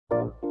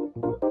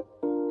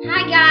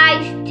Hi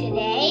guys,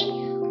 today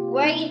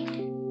we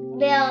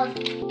build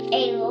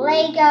a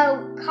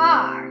Lego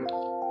car.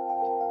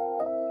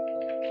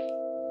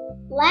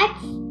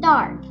 Let's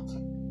start.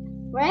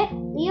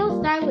 We'll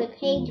start with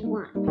page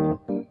 1.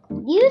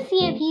 Do you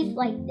see a piece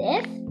like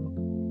this?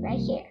 Right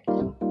here.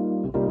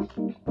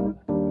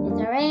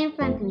 It's right in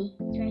front of me.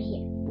 It's right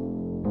here.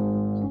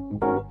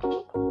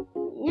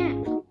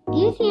 Now, do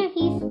you see a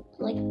piece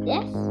like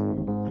this?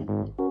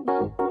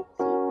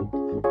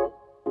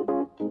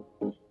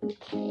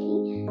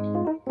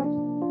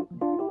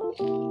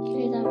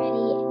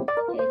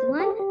 Here's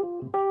one.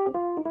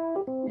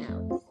 Now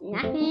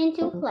snap it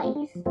into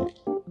place.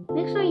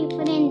 Make sure you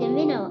put it in the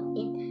middle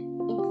and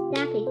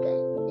snap it good.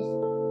 Just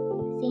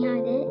see how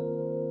I did it?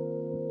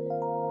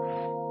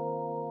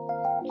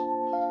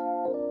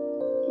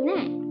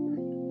 Now,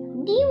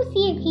 do you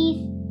see a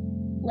piece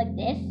like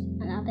this?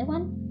 Another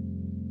one?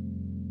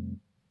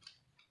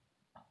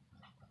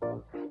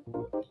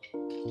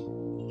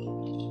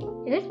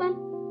 Here's one.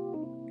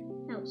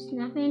 Now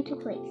snap it into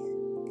place.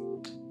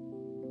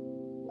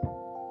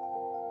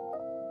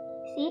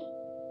 See?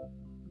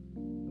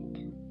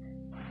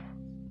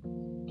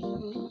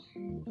 Okay.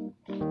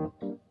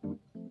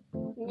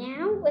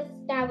 Now let's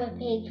start with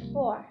page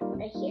 4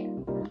 right here.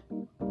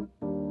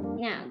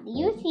 Now, do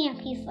you see a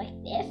piece like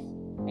this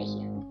right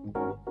here?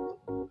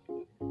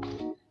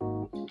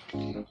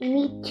 You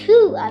need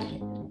 2 of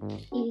them.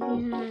 You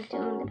can have to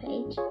on the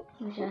page.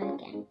 I'll show it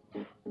again.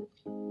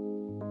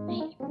 Right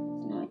here.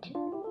 It's number 2.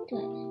 Do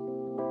it.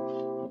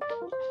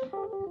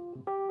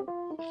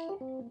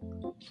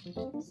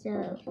 So,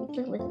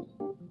 look with me.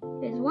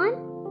 Here's one.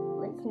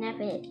 Let's snap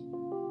it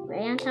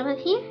right on top of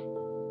here.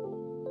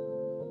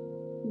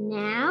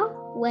 Now,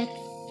 let's,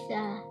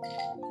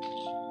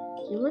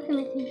 keep looking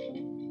with me.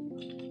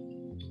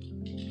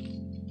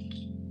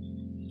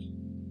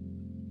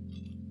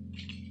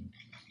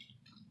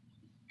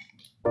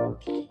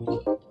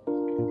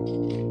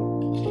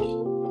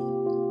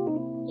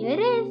 Here it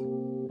is.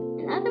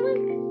 Another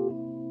one.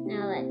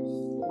 Now let's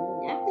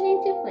snap it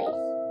into place.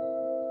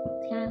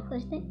 See how I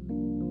pushed it?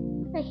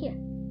 Right here.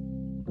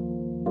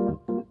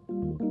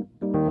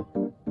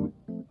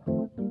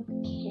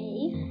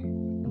 Okay.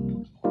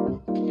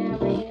 Now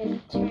we're going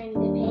to turn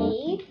the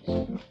page.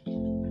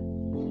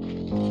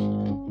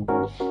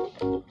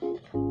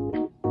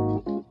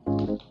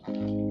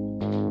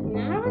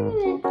 Now we're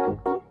going to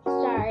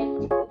start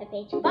at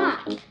page 5.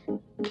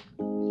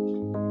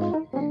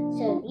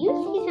 So you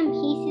see some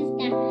pieces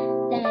that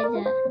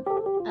is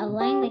a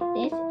line like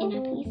this and a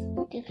piece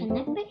to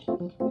connect it.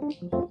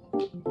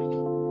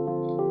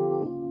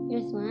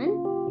 Here's one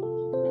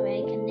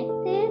already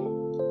connected.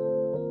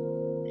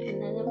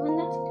 Another one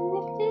that's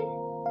connected.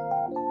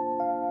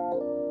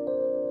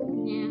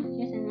 Now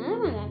here's another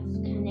one that's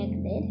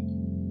connected.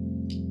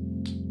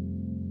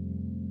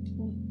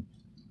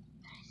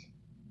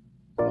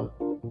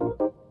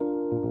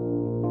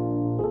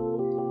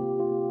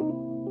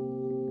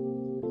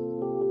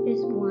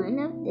 Here's one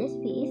of this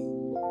piece.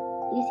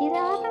 You see the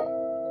other?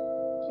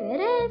 Here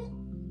it is.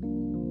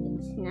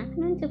 It's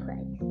snapping into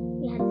place.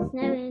 We have to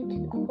snap it into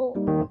the hole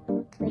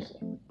right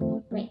here.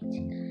 Right.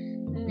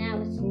 Now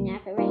we'll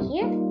snap it right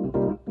here.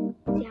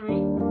 See how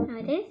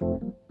it is?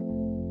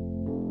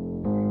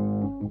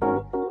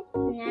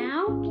 Now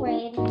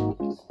we're going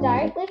to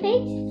start with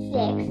page 6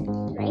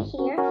 right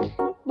here.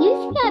 You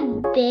see a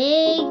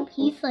big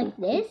piece like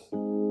this?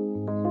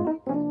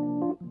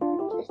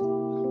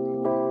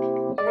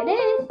 Here it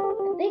is.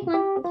 A big one.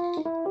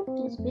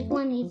 This big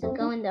one needs to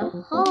go in the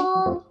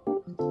whole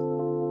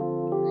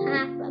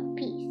half a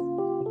piece.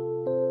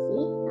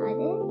 See how I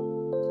did?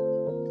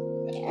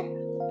 There.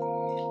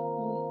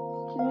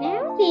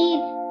 Now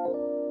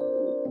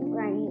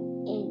we're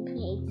in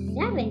page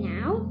 7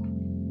 now.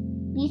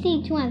 You see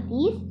 2 of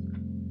these?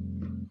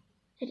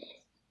 It is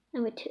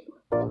number 2.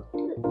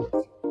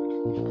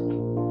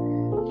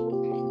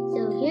 So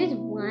here's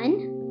one.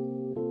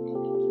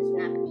 Let's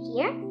snap it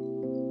here.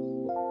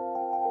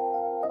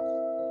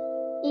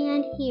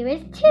 And here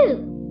is 2.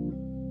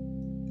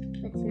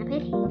 Let's snap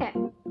it here.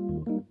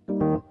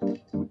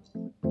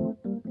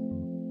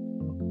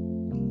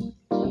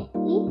 Okay,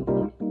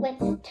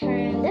 let's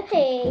turn the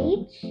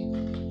page.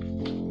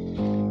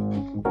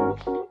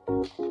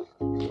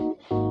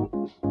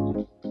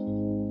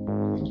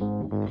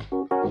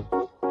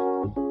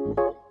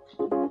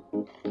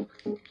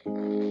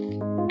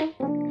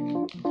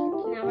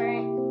 Now we're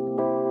at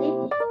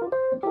page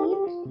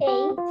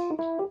 8.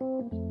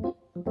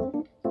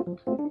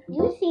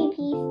 You see a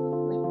piece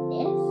like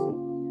this?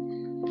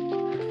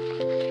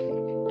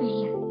 Right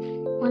here.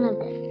 One of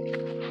them.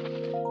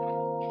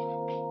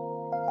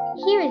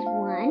 Here is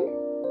one.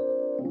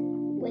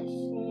 Let's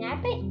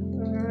snap it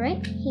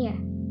right here.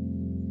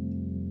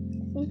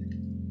 See?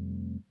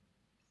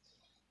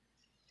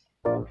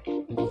 Now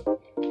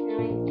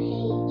on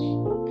page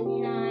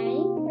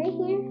 9 right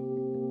here.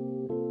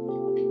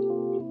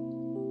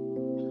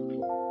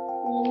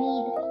 We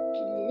need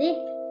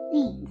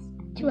these.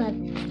 2 of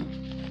them.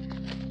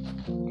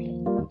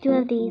 2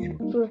 of these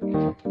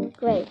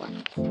gray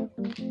ones.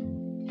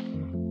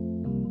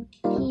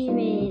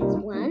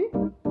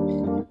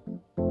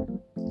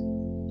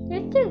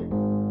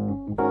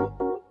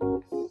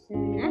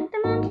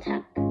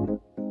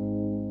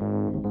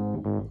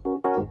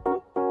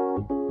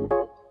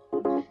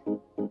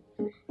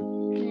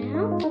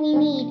 we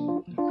need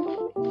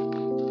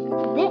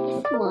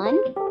this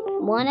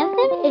one of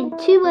them, and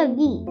two of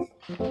these.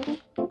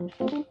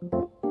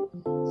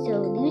 So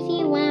do you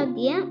see one of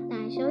the that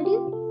I showed you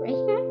right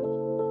here?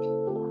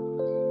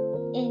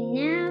 And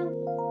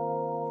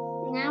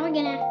now we're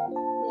gonna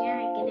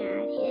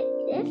hit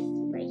this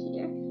right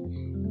here.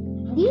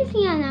 Do you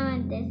see another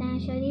one this that I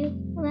showed you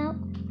about?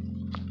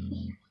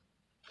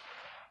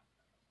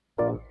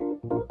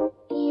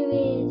 Here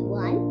is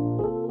one.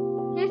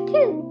 There's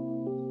two.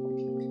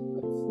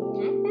 Let's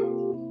snap them.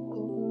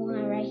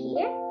 One right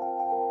here.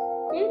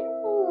 And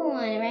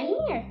one right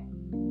here.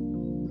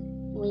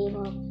 We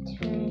will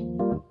turn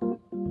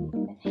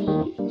the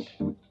page.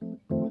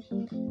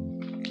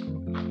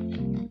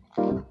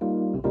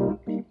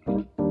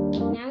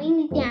 Now we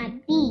need to add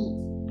these.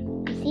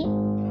 You see?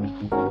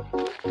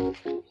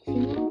 See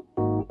that?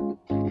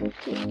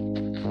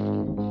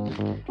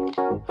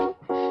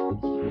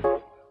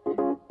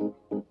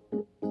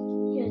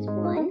 Here's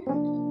one.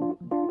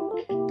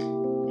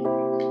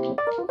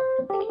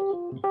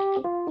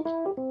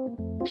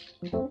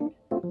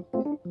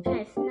 Try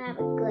to snap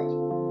it good.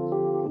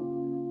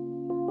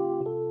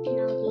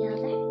 Now the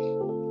other.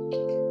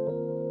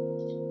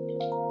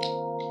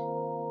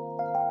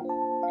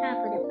 I'll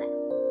put it back.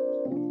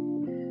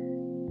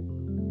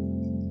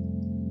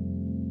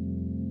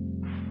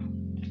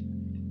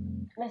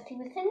 Let's see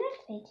what's in the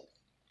next pages.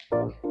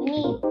 We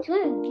need two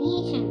of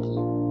these chunky.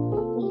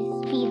 These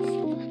speeds.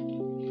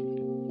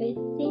 Right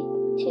there,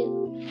 two.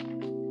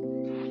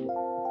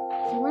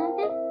 See one of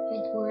them?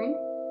 Here's one.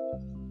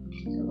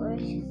 So where I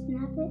should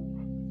snap it.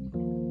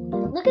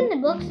 Look in the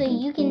book so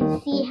you can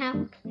see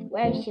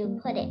where I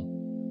should put it.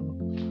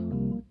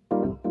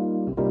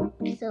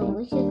 So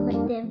we should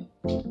put them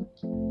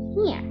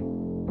here.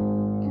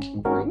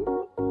 One,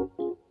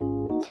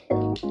 two.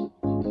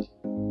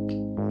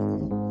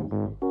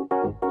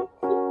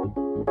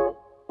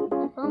 I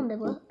found the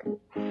book.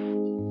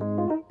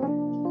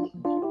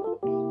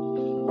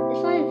 This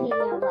one is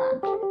giving a lot.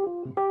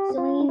 So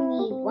we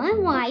need one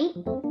white.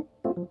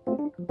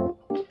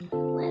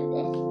 One of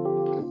this.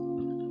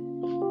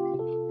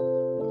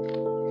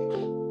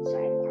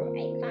 Sorry, I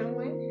found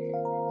one.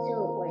 So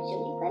where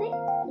should we put it?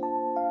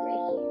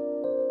 Right here.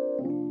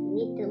 You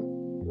need to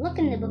look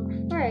in the book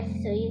first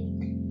so you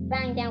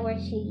find out where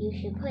you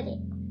should put it.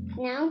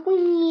 Now we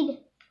need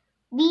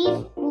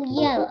these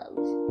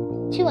yellows.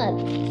 Two of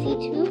them. See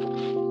two?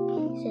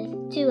 It says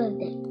two of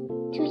them.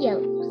 Two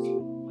yellows.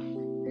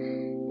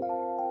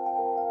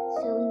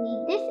 So we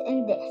need this and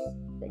this.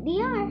 But they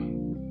are.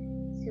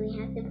 So we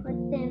have to put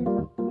them.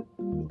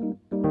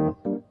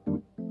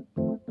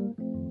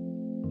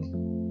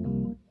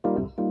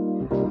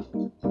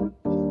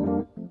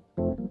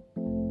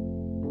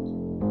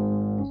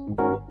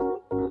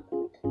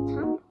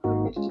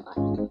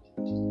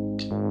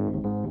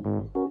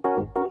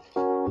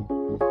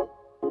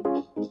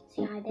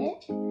 See how I did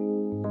it?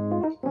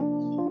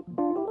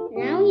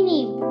 Now we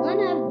need one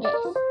of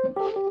this.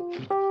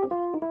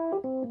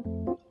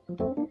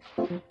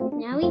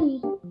 Now we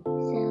need, so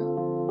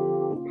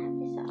snap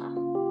this off.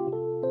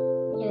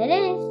 Here it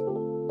is.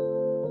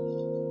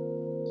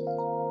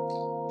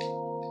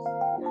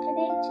 Snap it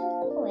into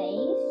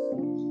place.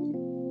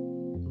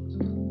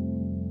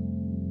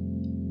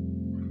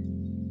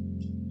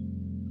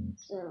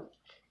 So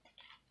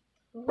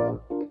we're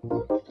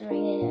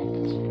gonna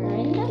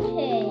turn the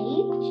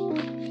page.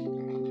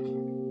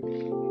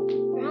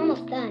 We're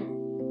almost done.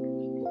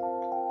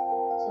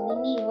 So we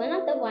need one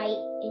of the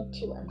white and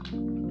two of them.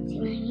 See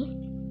what I mean?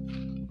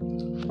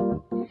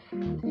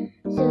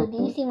 So do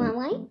you see one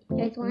white?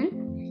 There's one.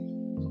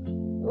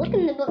 Look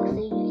in the book so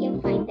you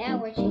can find out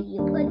where should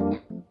you put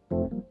them.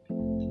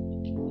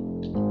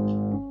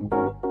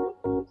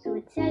 So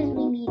it says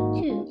we need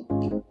two.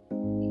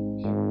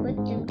 Should put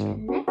them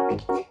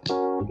connected.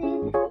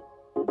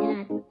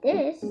 And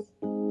this.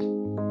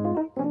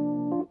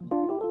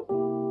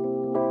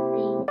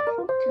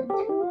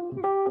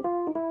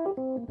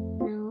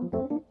 No.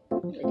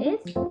 It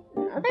is.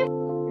 Another.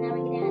 Now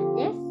we're gonna add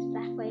this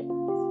backward.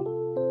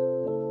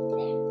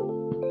 There.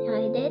 See how I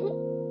did it?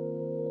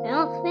 We're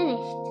almost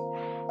finished.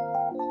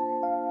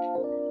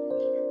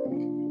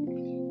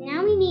 Now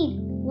we need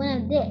one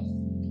of this.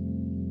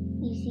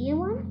 You see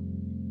one?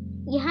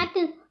 You have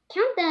to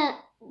count the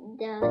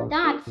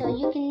dots so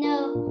you can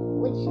know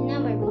which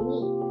number we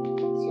need.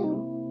 So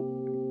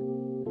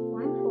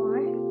 1,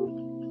 4.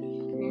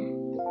 Now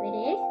it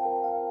is.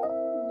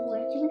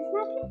 Where should we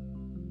snap it?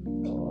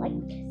 Like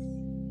this.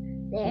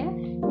 There.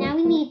 Now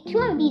we need two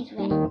of these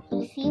red.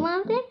 You see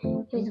one of them?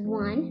 Here's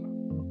one.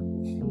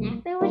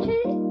 Snap it, where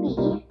should it be?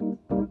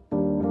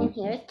 And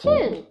here's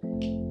two.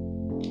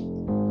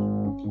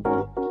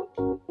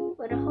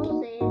 Where the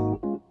holes is.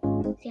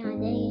 See how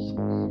they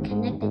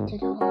connect it to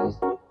the holes.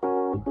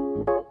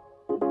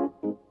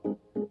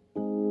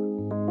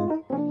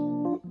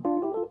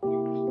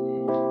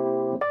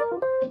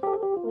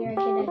 We're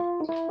gonna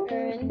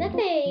turn the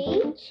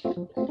page.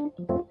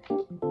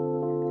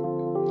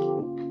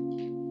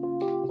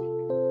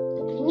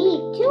 We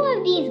need two of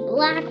these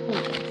black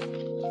ones.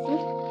 See?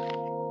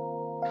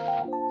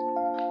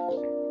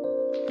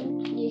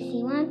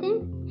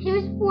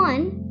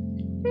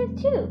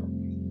 there's two.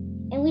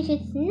 And we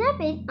should snap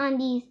it on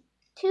these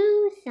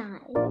two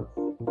sides.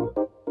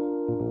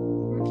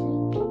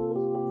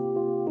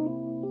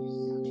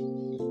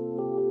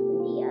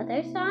 The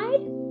other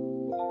side.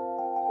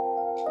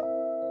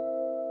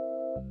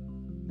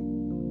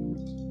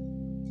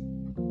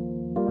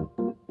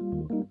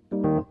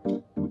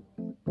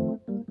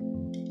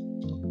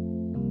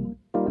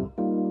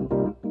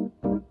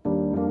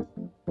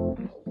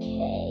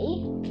 Okay.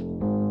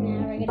 Now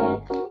we're gonna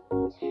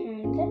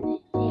turn the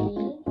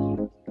page.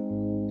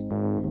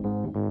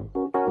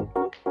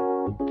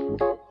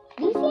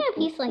 Do you see a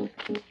piece like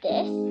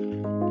this?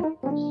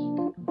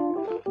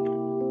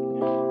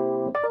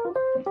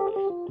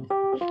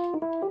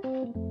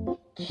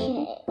 Okay.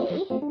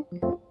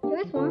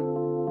 Here's one.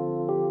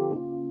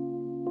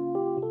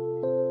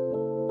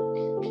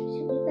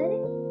 Should we put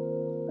it?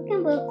 Look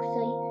and look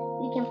so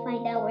you can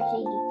find out where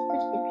should you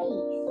put the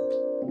piece.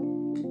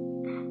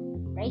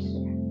 Right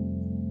here.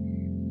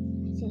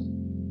 See?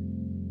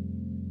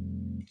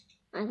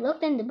 I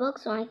looked in the book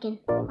so I can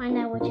find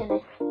out where should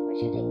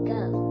it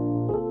go.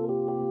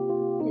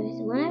 There's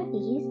one of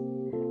these.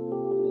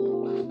 And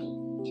one of these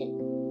two.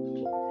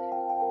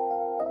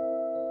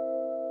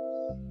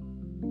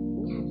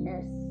 You have to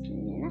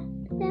snap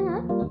them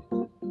up.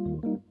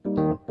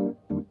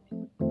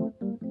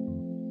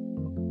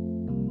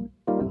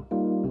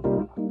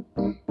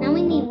 Now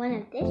we need one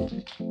of this.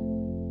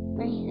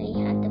 Right here,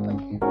 you have to put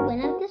one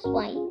of this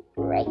white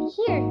right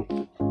here.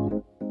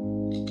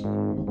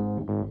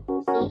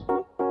 See?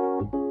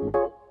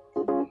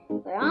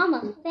 We're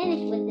almost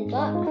finished with the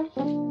book. There's a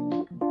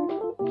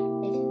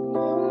few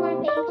more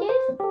pages.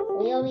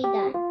 We'll be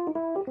done.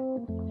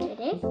 Here it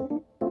is.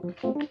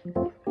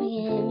 We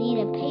need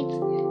a page.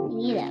 We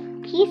need a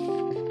piece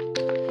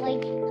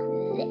like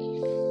this.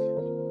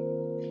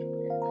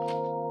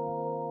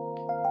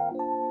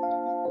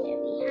 There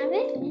we have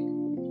it.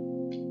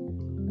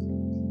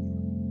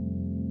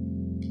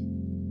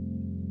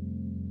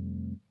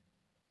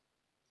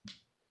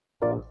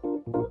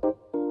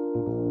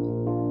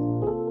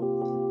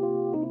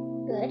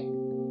 Good.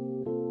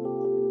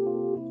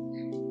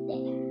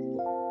 There.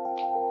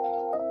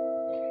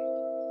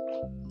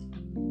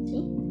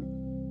 See?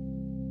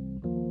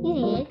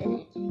 Easy, isn't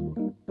it?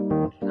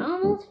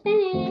 Almost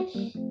finished.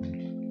 This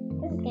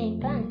is getting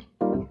fun.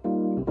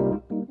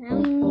 Now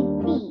we need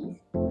these.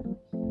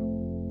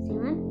 See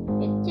one?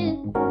 There's two.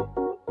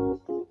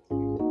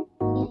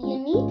 You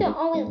need to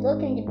always look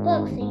in the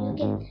book so you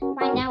can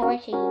find out where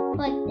should you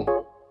put them.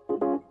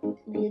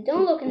 If you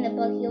don't look in the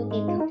book, you'll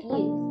get confused.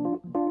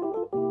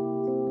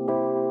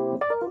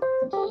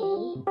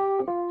 Okay.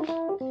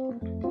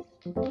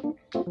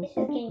 This is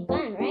getting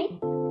fun, right?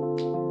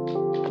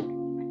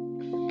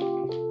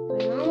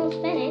 We're almost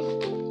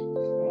finished.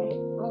 We're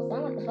almost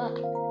done with the book.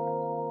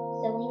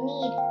 So we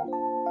need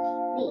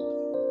these.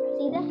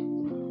 See that?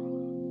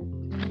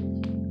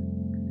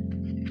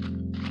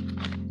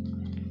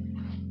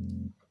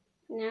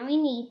 Now we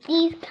need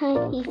these kind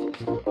of pieces.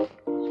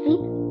 See?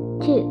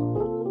 Two.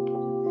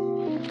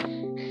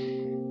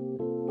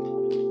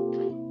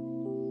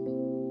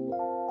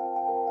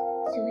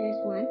 So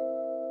here's one.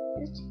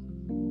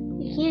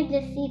 You can't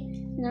just see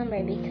the number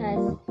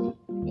because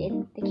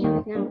the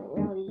camera's not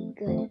really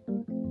good.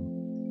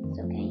 It's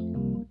okay.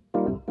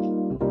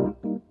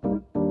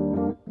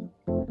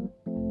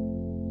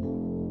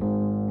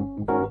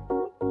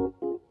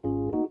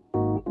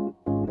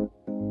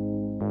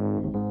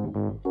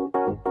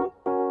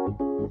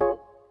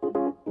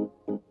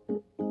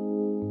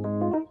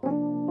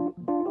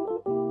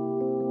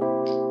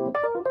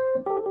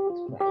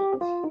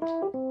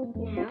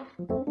 Now,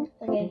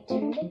 we're going to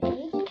turn the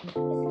page. It's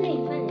pretty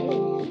fun,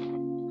 isn't it?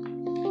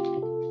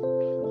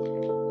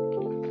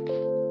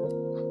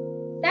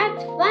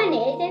 That's fun,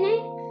 isn't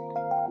it?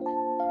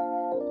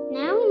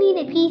 Now we need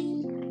a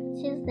pieces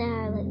that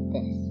are like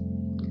this.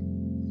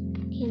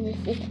 Can you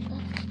see it?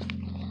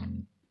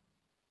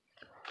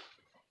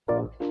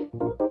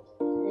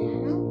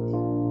 Now,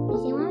 you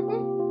see one of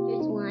them?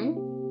 There's one.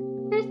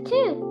 There's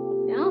two.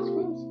 They're all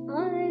finished.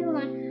 Oh, there's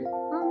one.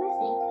 All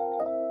missing.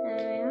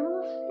 They're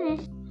almost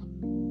finished.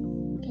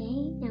 Okay,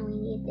 now we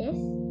need this.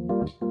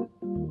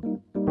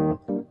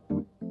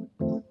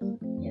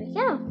 There we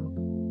go.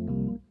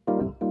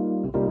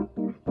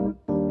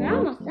 We're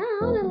almost done.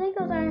 All the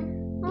Legos are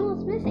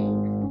almost missing.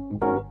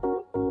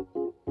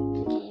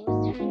 Okay,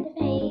 let's turn the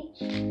page.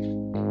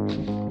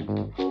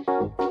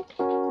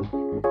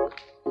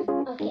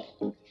 Okay.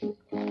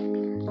 So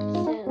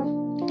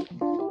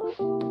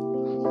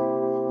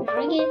now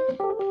we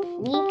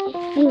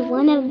need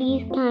one of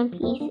these kind of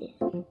pieces.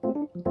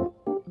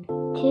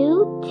 Two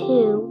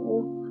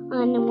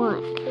on the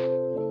one.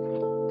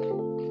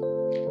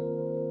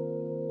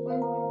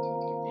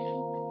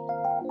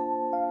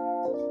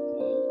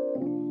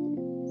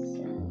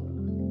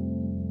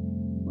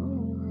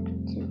 One,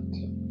 two,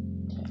 three.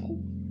 Okay.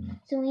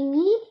 So we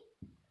need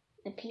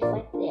a piece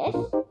like this.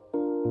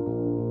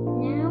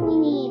 Now we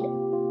need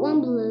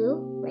one blue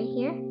right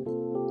here.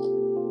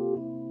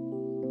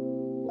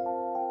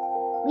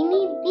 We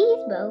need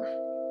these both.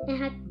 And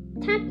have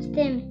attach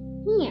them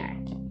here,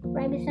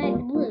 right beside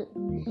the blue.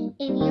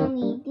 And you'll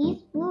need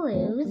these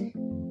blues.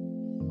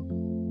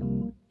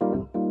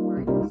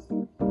 Ones,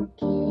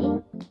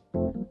 okay,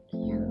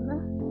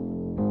 yellow.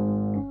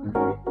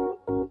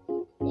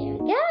 There we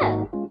go.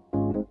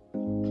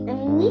 And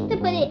we need to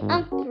put it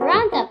on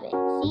front of it.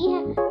 See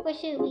how, where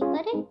should we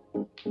put it?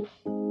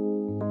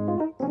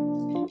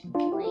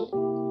 Wait.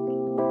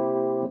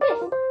 This.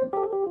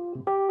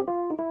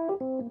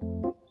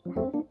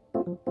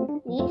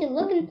 You need to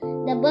look in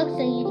the book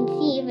so you can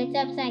see if it's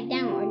upside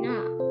down or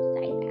not.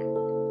 Upside down.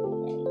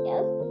 There we go.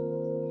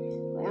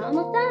 We're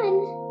almost done.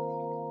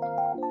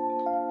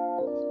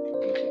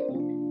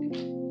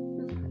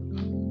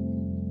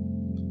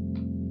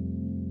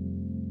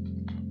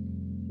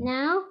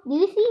 Now, do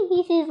you see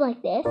pieces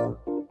like this?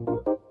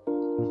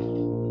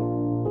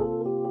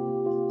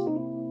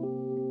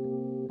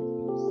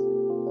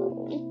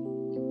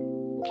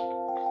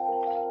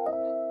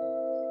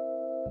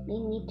 We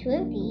need two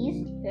of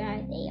these.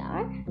 There they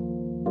are.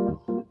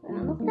 We're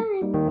almost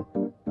done.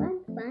 Fun,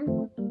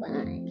 fun,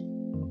 fun.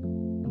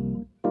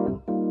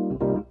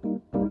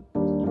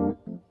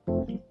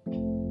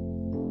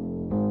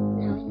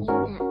 Now we need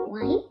that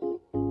white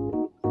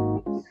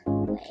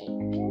square.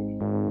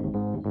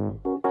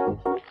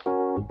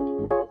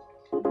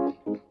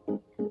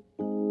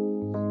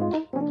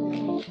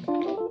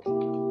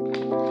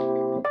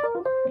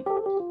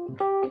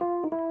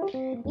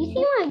 You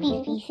see one of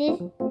these pieces?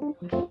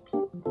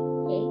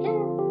 There you go.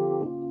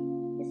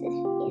 This is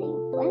getting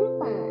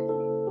fun.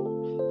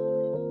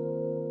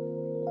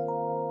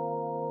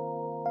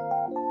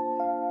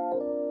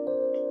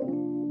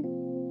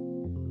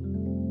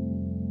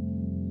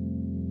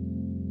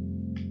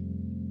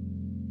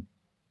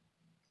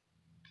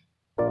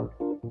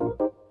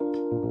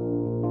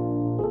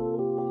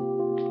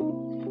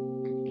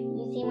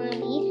 You see one of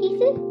these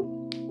pieces?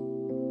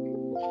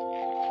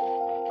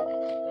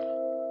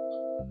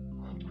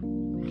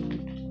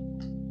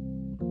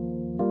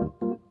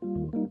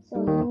 So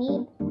we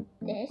need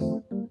this.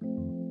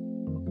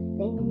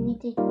 Then we need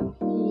to use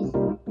these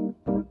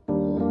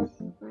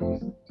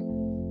first.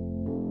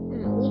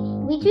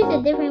 We choose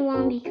a different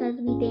one because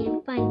we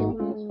didn't find the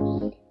one we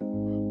need.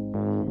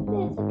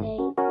 That's okay.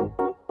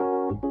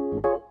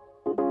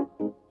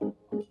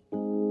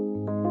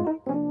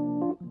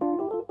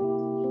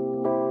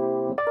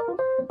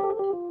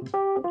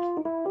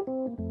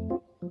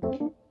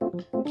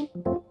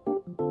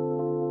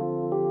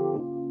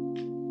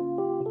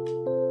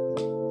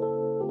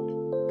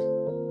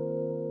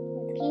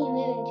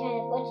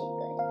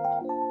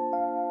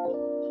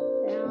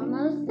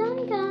 Almost done,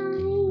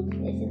 guys.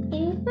 This is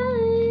getting fun.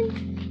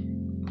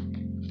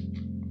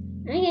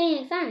 I'm getting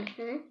excited,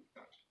 huh?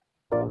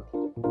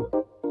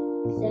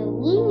 So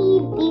we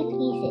need these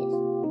pieces.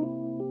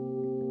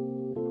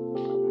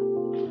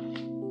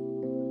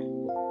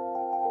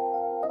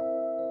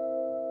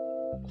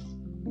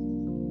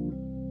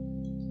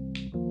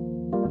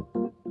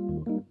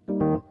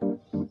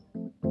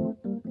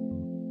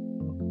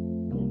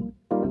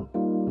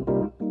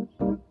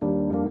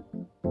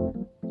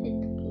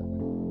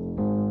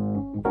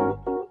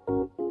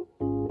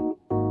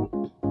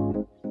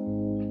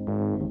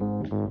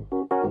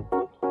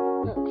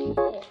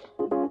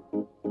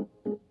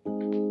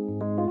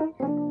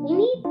 We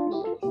need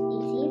these. Do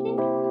you see them?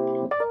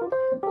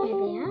 Here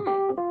they are.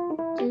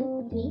 2,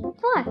 3,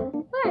 4.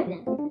 4 of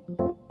them.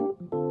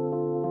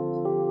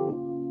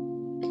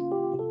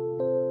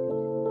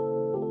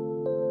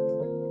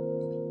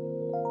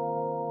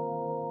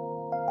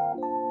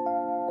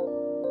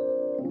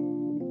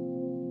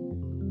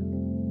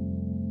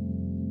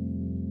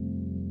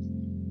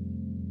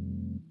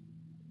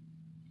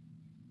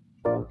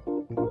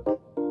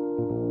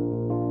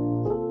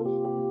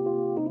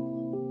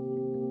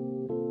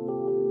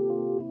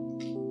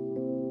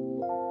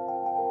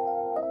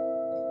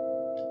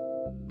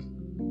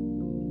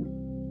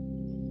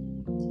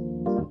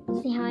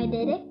 See how I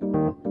did it?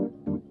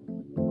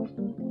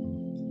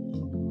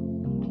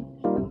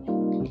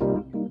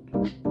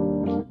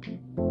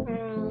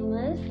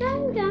 Almost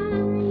done,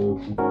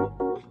 guys. I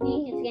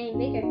think it's getting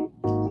bigger.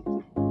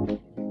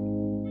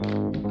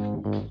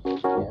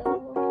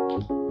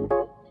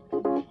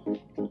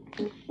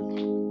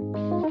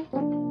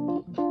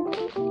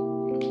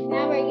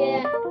 Now we're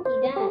gonna be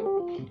done.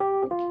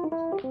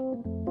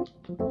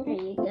 There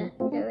you go.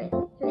 Throw it.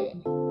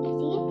 You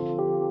see it?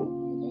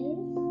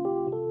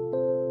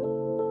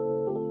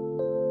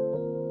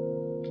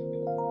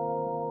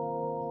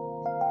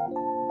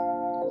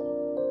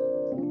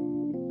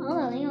 All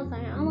the nails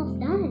are almost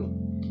done.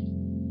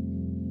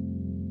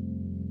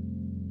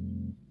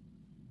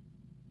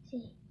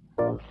 See,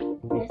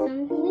 there's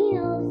some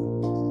nails.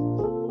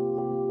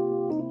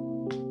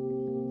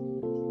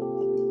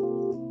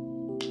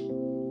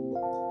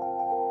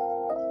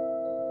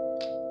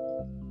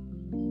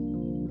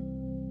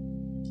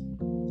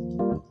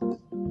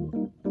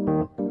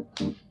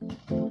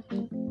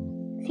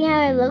 See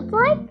how it looks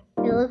like?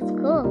 It looks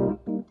cool.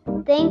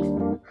 Thanks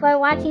for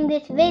watching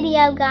this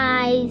video,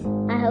 guys.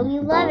 I hope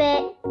you love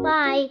it.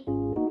 Bye.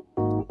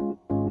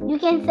 You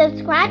can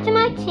subscribe to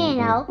my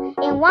channel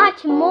and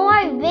watch more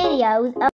videos of